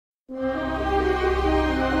I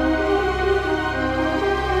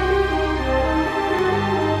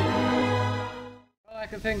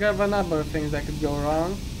can think of a number of things that could go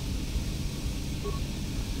wrong.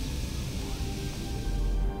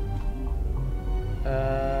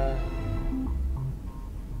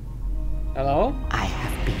 Hello? I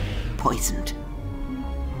have been poisoned.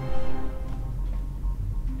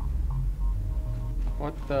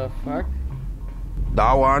 What the fuck?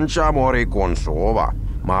 Dawancha mori konsova.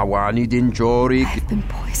 Mawani dinjori. I've been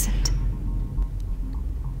poisoned.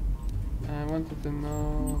 I wanted to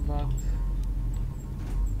know about...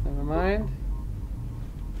 Never mind.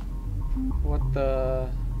 What the...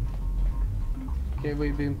 Okay,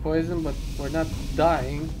 we've been poisoned, but we're not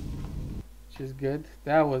dying. Which is good.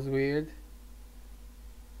 That was weird.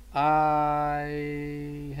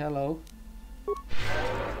 Hello.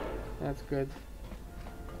 That's good.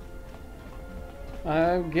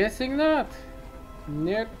 I'm guessing not.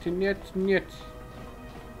 Niet.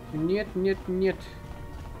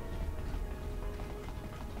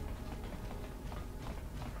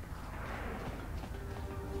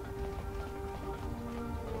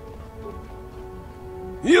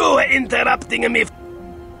 You interrupting me.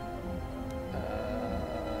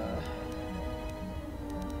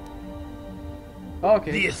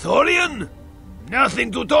 Okay. The Thorian?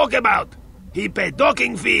 Nothing to talk about. He paid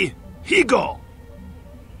docking fee. He go.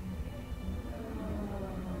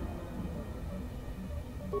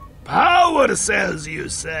 Power cells, you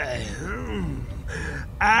say?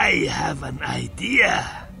 I have an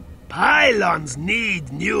idea. Pylons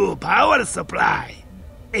need new power supply.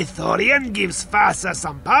 A Thorian gives Fasa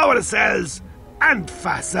some power cells, and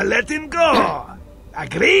Fasa let him go.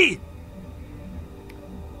 Agree?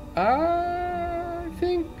 I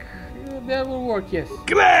think that will work, yes.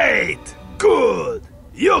 Great! Good!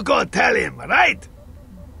 You go tell him, right?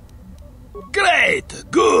 Great!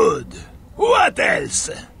 Good! What else?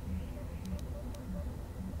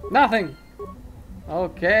 Nothing!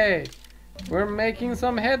 Okay. We're making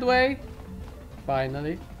some headway.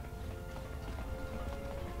 Finally.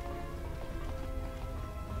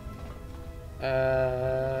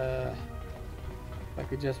 If I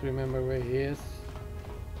could just remember where he is.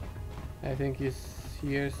 I think he's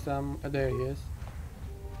here some... there he is.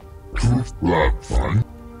 Fun.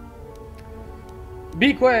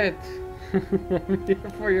 Be quiet! I'm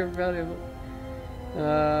here for your valuable...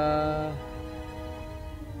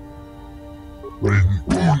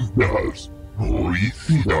 Does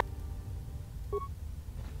Mauricio.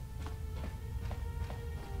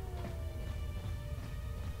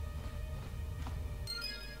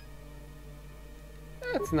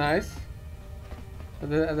 That's nice.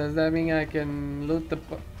 Does that mean I can loot the...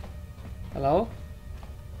 Hello?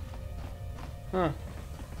 Huh.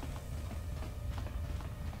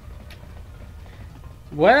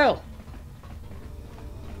 Well.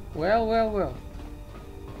 Well.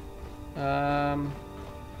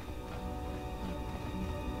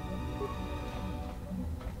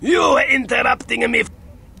 You interrupting me.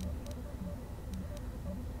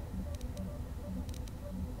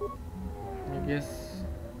 I guess.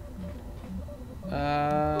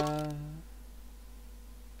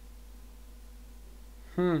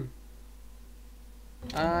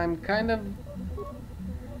 I'm kind of...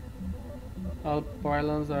 All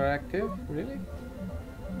pylons are active? Really?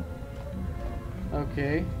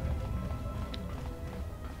 Okay.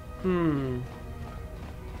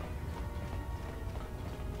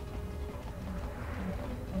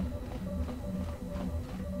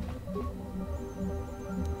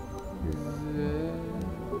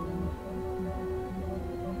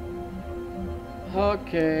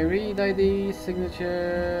 Okay, read ID,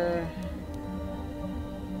 signature,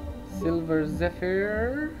 Silver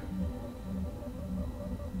Zephyr.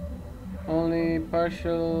 Only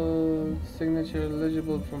partial signature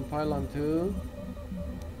eligible from pylon 2.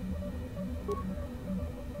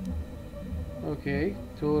 Okay,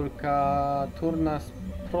 Turnas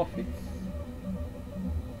Profits.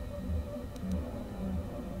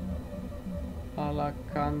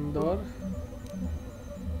 Alakandor.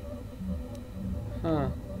 Huh.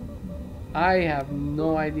 I have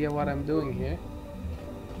no idea what I'm doing here.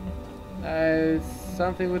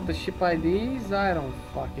 Something with the ship IDs? I don't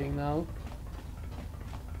fucking know.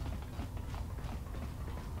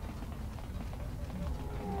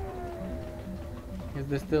 Is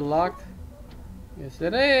this still locked? Yes,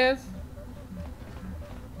 it is.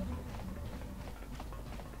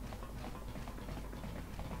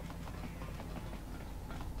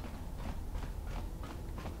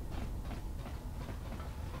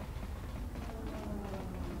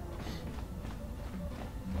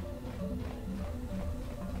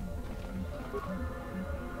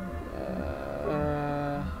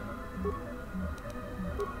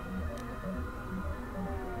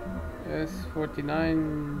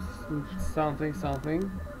 49 something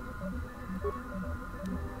something.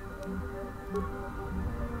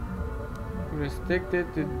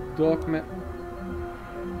 Restricted to document.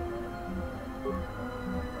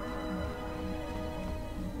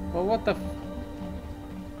 Well, what the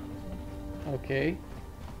okay.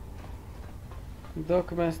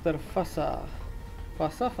 Dockmaster Fassa.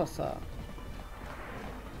 Fassa.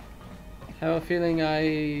 Have a feeling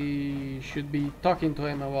I should be talking to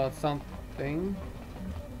him about something.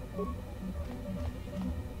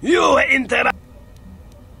 You interrupt.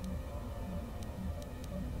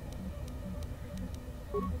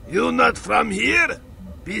 You not from here?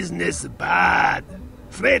 Business bad.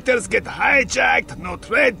 Freighters get hijacked, no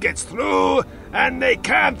trade gets through, and they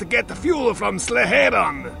can't get fuel from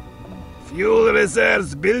Sleheron. Fuel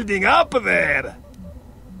reserves building up there.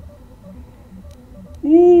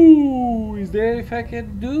 Ooh, is there anything I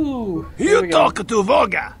can do? You talk to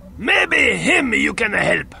Voga. Maybe him you can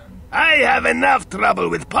help. I have enough trouble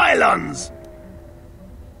with pylons.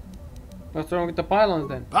 What's wrong with the pylons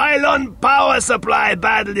then? Pylon power supply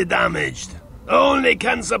badly damaged. Only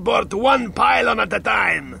can support one pylon at a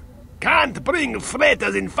time. Can't bring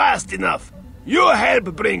freighters in fast enough. You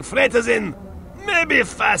help bring freighters in. Maybe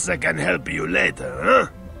Fassa can help you later, huh?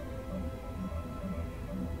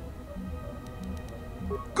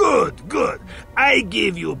 Good. I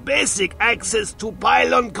give you basic access to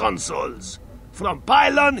pylon consoles. From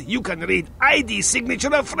pylon, you can read ID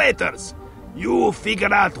signature of freighters. You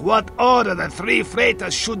figure out what order the 3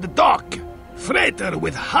 freighters should dock. Freighter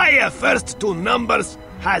with higher first 2 numbers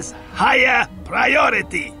has higher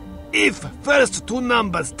priority. If first 2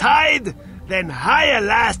 numbers tied, then higher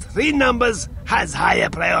last 3 numbers has higher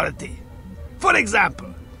priority. For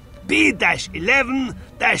example,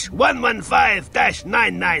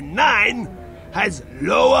 B-11-115-999 has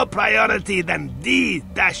lower priority than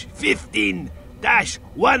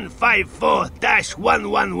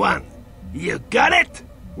D-15-154-111. You got it?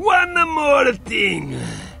 One more thing.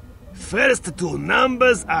 First 2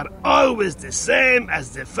 numbers are always the same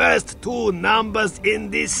as the first 2 numbers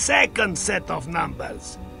in the second set of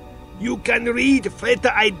numbers. You can read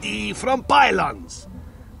freighter ID from pylons,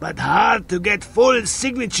 but hard to get full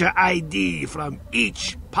signature ID from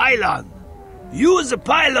each pylon. Use a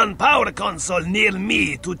pylon power console near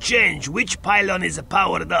me to change which pylon is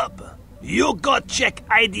powered up. You go check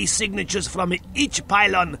ID signatures from each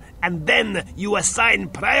pylon, and then you assign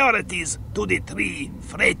priorities to the 3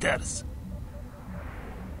 freighters.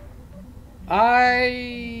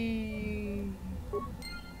 I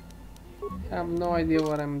have no idea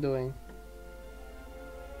what I'm doing.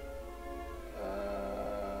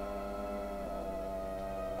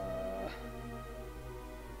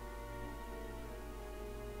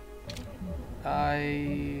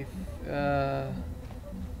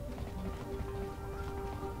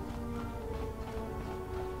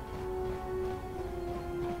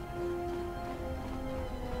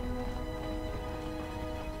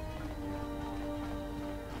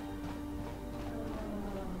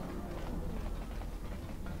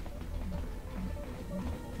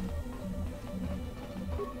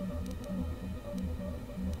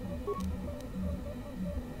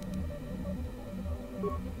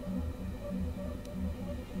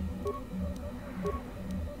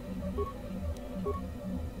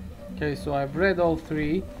 Okay, so I've read all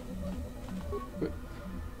 3.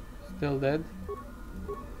 Still dead.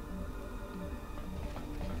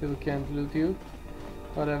 Still can't loot you.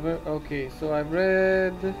 Whatever. Okay, so I've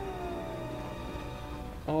read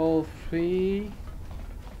all 3.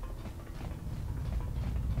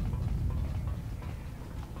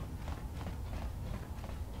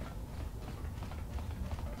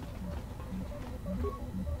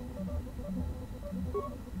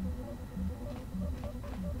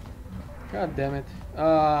 God damn it.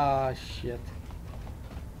 Ah, shit.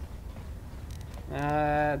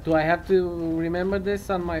 Do I have to remember this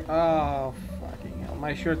on my... Oh, fucking hell.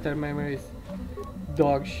 My short-term memory is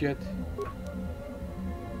dog shit.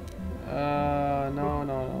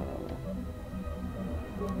 No.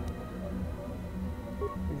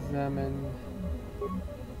 Examine.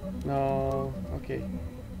 No. Okay.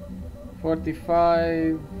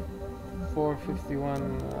 45.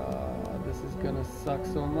 451. This is gonna suck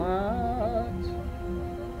so much.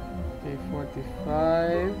 Okay,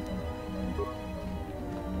 45.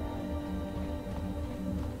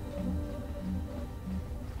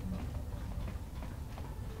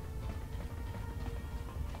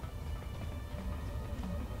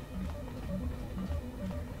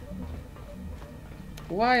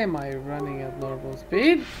 Why am I running at normal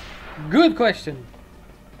speed? Good question.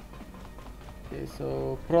 Okay,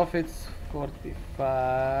 so profits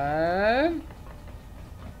 45.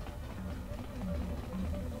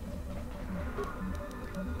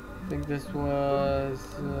 I think this was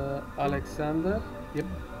Alexander. Yep.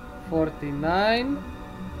 49.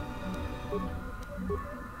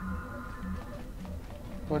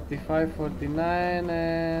 45, 49,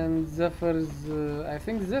 and Zephyr's. I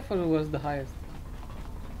think Zephyr was the highest.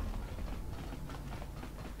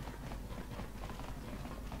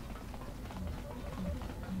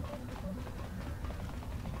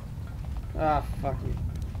 Ah, fuck me.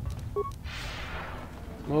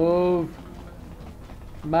 Move.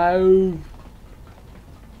 Move.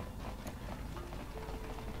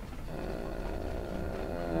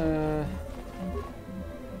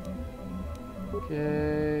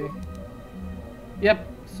 Okay. Yep,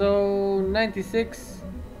 so 96,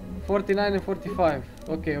 49 and 45.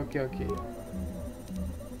 Okay, okay, okay.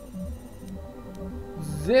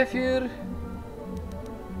 Zephyr.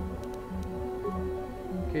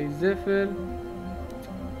 Okay, Zephyr.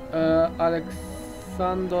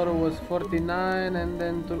 Alexander was 49, and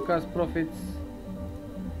then Turkas Profits.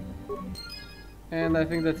 And I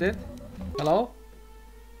think that's it. Hello?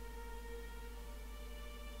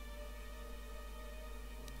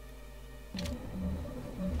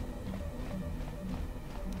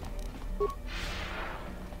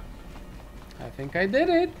 I think I did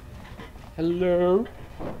it. Hello?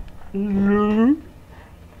 Hello?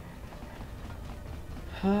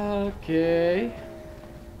 Okay.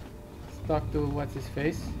 Let's talk to what's his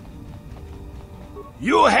face.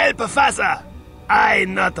 You help faster. I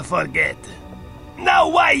not forget. Now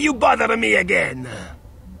why you bother me again?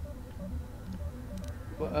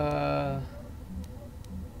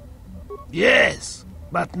 Yes,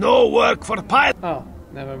 but no work for pilot. Oh,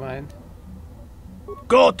 never mind.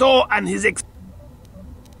 Goto and his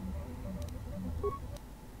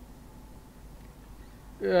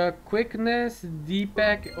Quickness,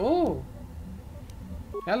 D-Pack. Oh!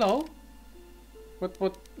 Hello? What?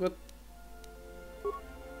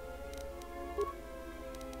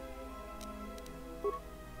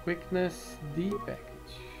 Quickness, D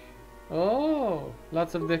package. Oh!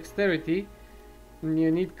 Lots of dexterity.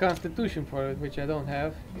 You need constitution for it, which I don't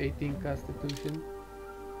have. 18 constitution.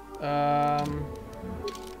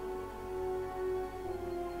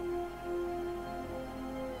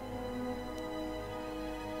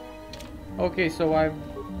 Okay, so I've...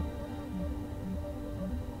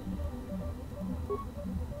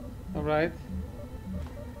 Alright.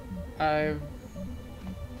 I've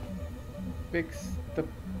fixed the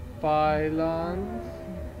pylons.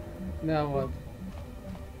 Now what?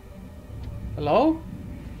 Hello?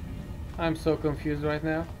 I'm so confused right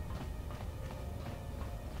now.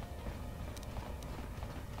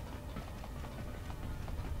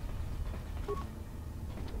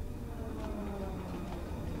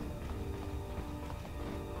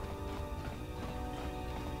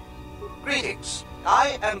 Greetings.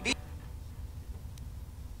 I am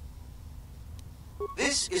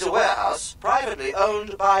This is a warehouse privately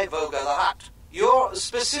owned by Voga the Hutt. Your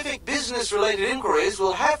specific business-related inquiries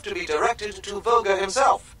will have to be directed to Voga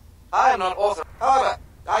himself. I am not authorized. However,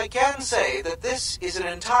 I can say that this is an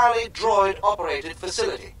entirely droid-operated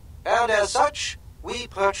facility, and as such, we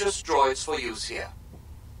purchase droids for use here.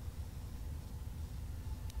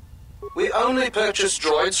 We only purchase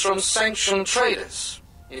droids from sanctioned traders.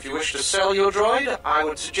 If you wish to sell your droid, I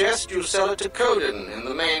would suggest you sell it to Coden in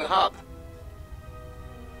the main hub.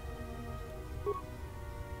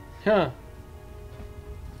 Huh.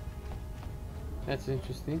 That's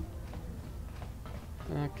interesting.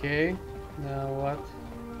 Okay, now what?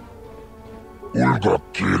 Ulga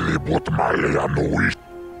kilibut malia nui.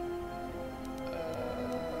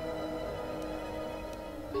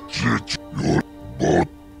 Bot.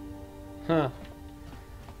 Huh.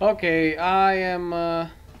 Okay, I am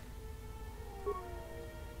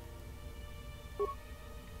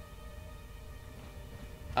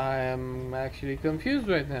actually confused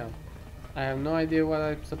right now. I have no idea what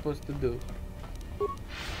I'm supposed to do.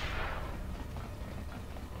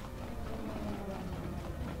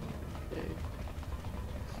 Okay.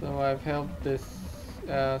 So I've helped this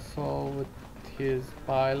asshole with his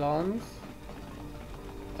pylons.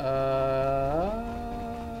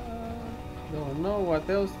 Don't know what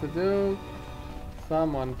else to do.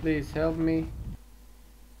 Someone please help me.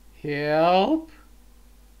 Help!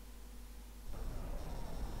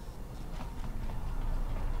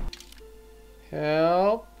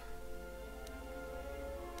 Help!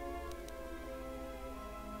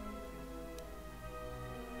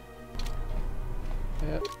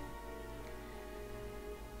 Help.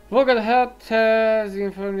 Voga the Hutt has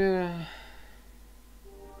informed you.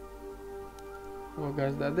 What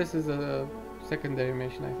guys that? This is a secondary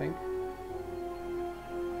mission, I think.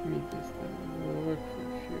 Meet this thing. Will work for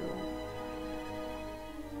fuel.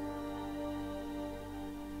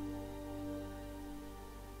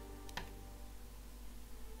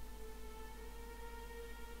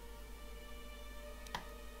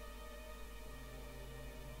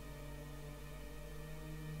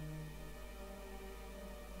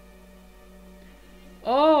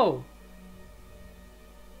 Oh!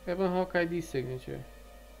 Evan Hawk ID signature.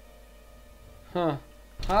 Huh.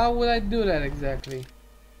 How would I do that exactly?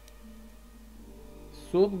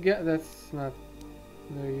 Soup get that's not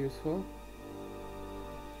very useful.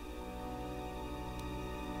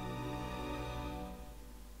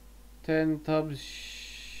 Ten tubs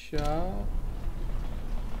shop.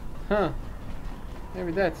 Huh.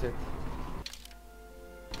 Maybe that's it.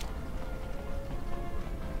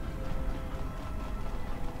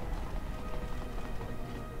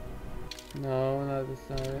 No, no, that's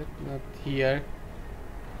not it. Not here.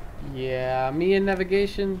 Yeah, me and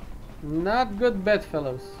navigation, not good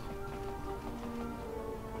bedfellows.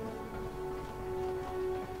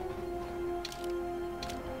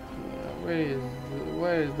 Yeah,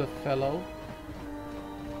 where is the fellow?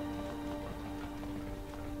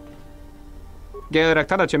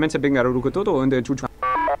 Geraktada cemense bengaru rukutoto unde chucha.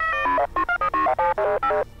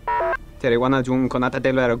 Terewana jun konata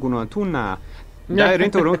della raguno tunna. Dai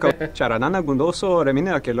rento runka charanana gundoso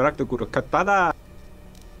remina che l'orakto kuro katada.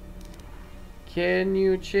 Can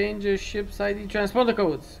you change your ship's ID transponder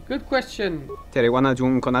codes? Good question. Terewana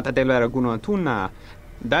jun konata della raguno tunna.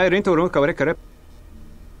 Dai rento runka rekare.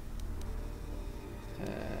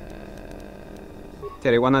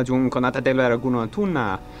 Terewana jun konata della raguno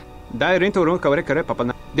tunna. Dai rento runka rekare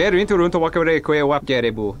papana. Dai rento runto wakare koe wap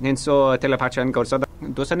gerebu. Nenso telepachan gorsada.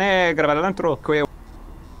 Dosane gravalantro koe.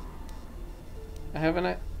 I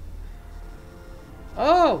haven't.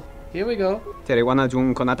 Oh, here we go. Terewana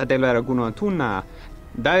jun konata della raguno tunna.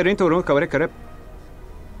 Dai rento runka rekare.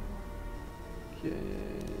 Okay.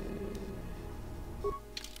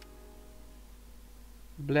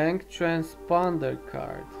 Blank transponder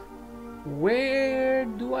card. Where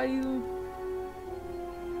do I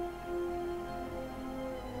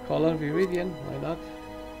color Viridian? Why not?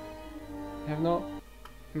 I have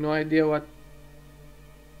no idea what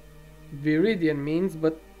Viridian means,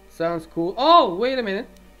 but sounds cool. Oh, wait a minute.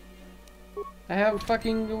 I have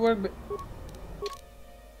fucking work.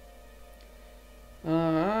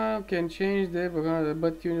 Can change the,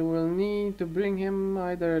 but you will need to bring him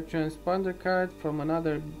either a transponder card from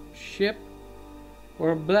another ship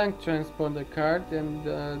or a blank transponder card and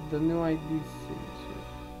the new ID signature.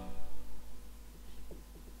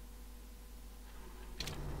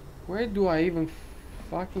 Where do I even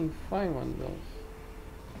fucking find one of those?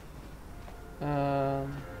 Yeah,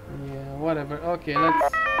 whatever. Okay,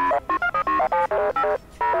 let's.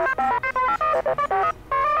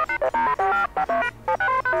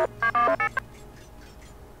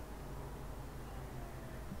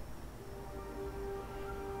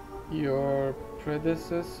 Your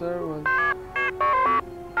predecessor was.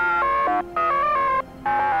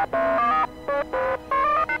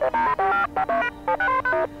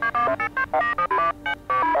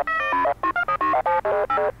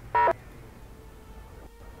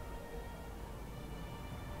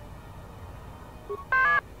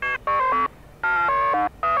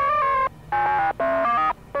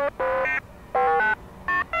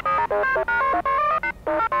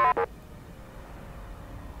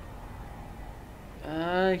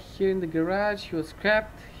 Here in the garage, he was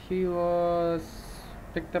scrapped. He was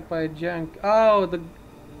picked up by a junk. Oh, the.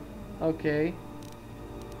 Okay.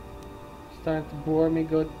 Starting to bore me.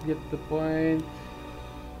 Go get the point.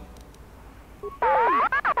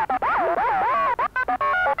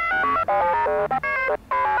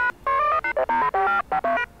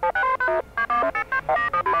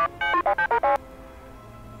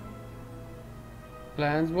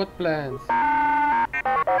 Plans? What plans?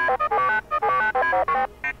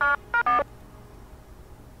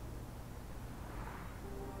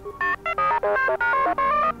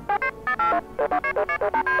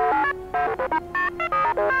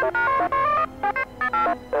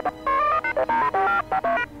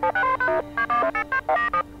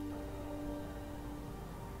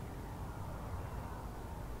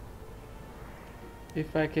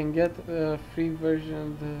 If I can get a free version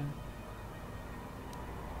of the...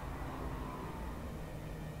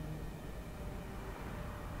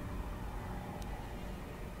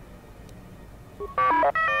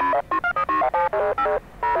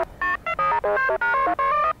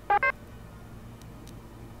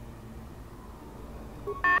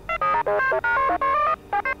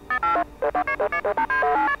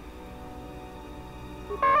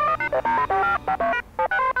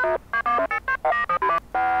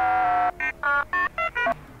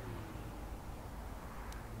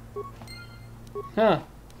 Huh.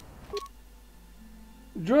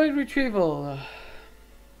 Droid retrieval.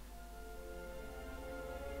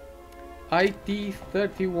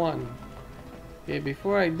 IT-31. Okay,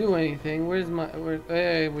 before I do anything,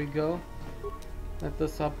 there we go. Let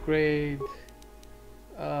us upgrade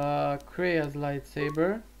Krea's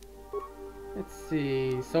lightsaber. Let's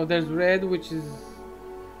see. So there's red, which is,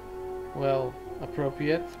 well,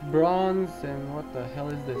 appropriate. Bronze, and what the hell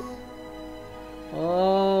is this?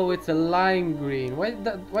 Oh, it's a lime green. Why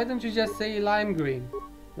don't you just say lime green?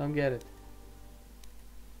 Don't get it.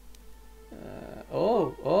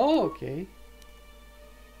 Oh, okay.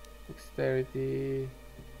 Dexterity.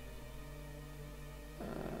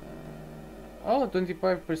 Oh,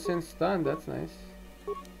 25% stun. That's nice.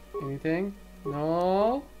 Anything?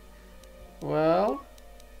 No. Well,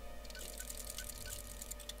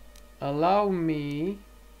 allow me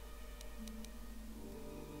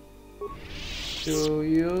to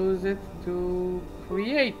use it to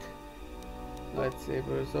create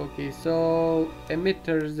lightsabers. Okay, so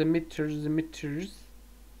emitters.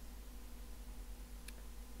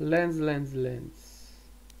 Lens.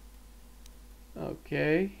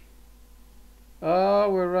 Okay. Oh,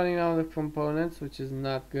 we're running out of components, which is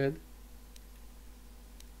not good.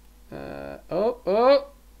 Oh!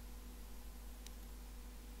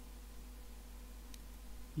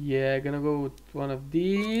 Yeah, gonna go with one of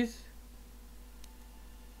these.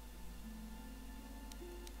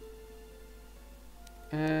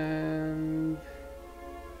 And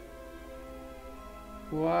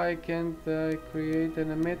why can't I create an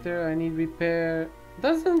emitter? I need repair.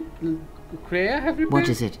 Doesn't Kreia have repair? What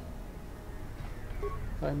is it?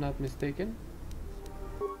 If I'm not mistaken.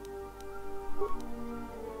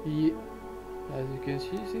 Yeah, as you can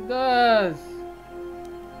see, she does.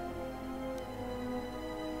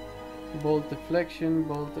 Bolt deflection,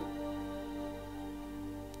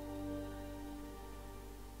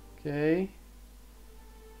 okay.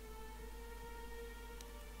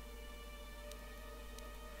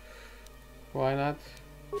 Why not?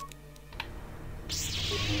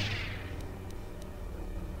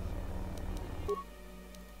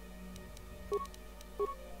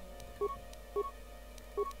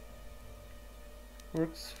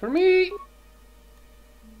 Works for me.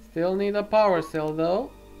 Still need a power cell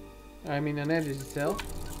though. I mean an energy cell.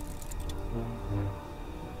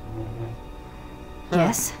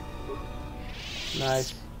 Yes.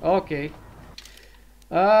 Nice. Okay.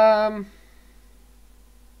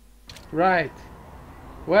 Right.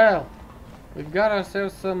 Well, we've got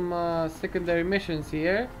ourselves some secondary missions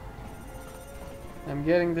here. I'm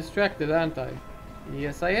getting distracted, aren't I?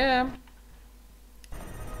 Yes, I am.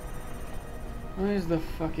 Where's the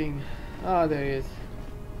fucking... Oh, there he is.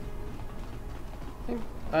 I think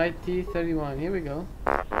IT-31. Here we go.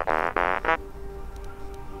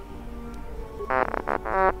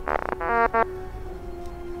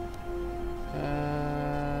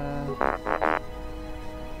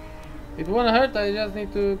 It won't hurt, I just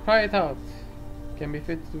need to pry it out. Can be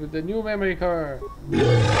fitted with the new memory card.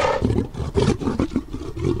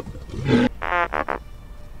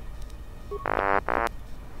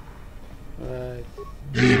 Right.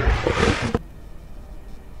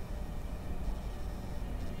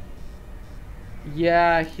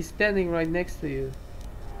 Yeah, he's standing right next to you.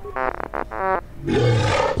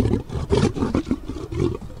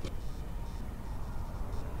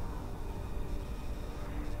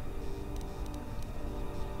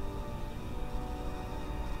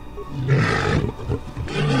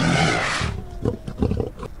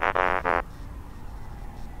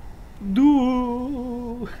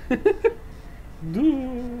 Do.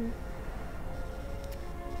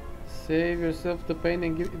 Save yourself the pain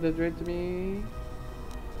and give the dread to me.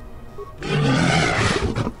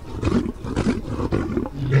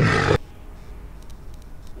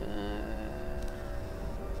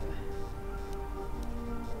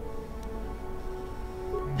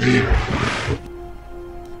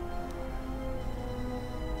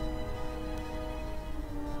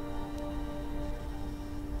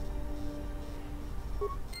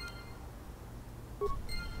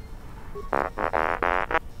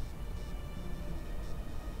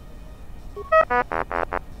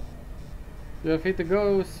 You're free to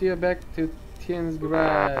go. See you back to Tien's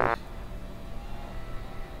garage.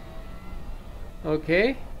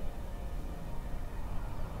 Okay.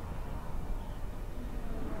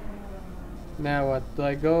 Now what? Do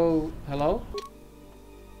I go? Hello?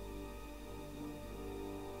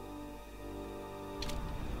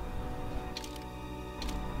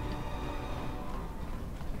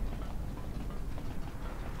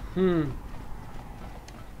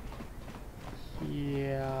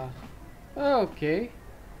 Yeah. Okay.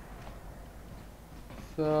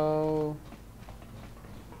 So,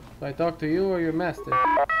 do I talk to you or your master?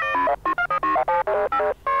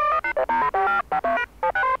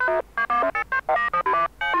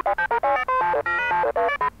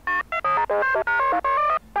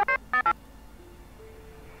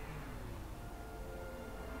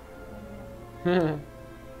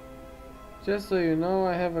 Just so you know,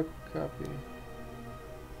 I have a copy.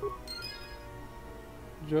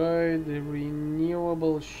 Droid the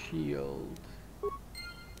renewable shield.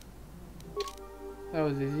 That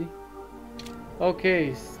was easy.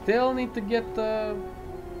 Okay, still need to get the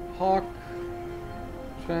Hawk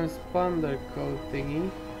transponder code thingy.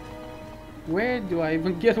 Where do I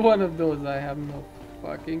even get one of those? I have no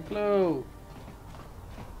fucking clue.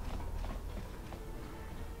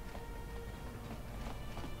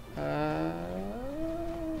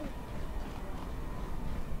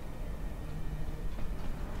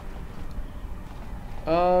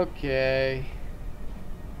 Okay.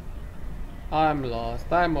 I'm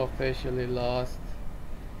lost. I'm officially lost.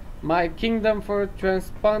 My kingdom for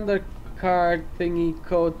transponder card thingy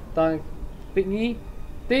code thingy?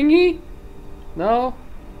 No?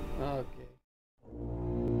 Okay.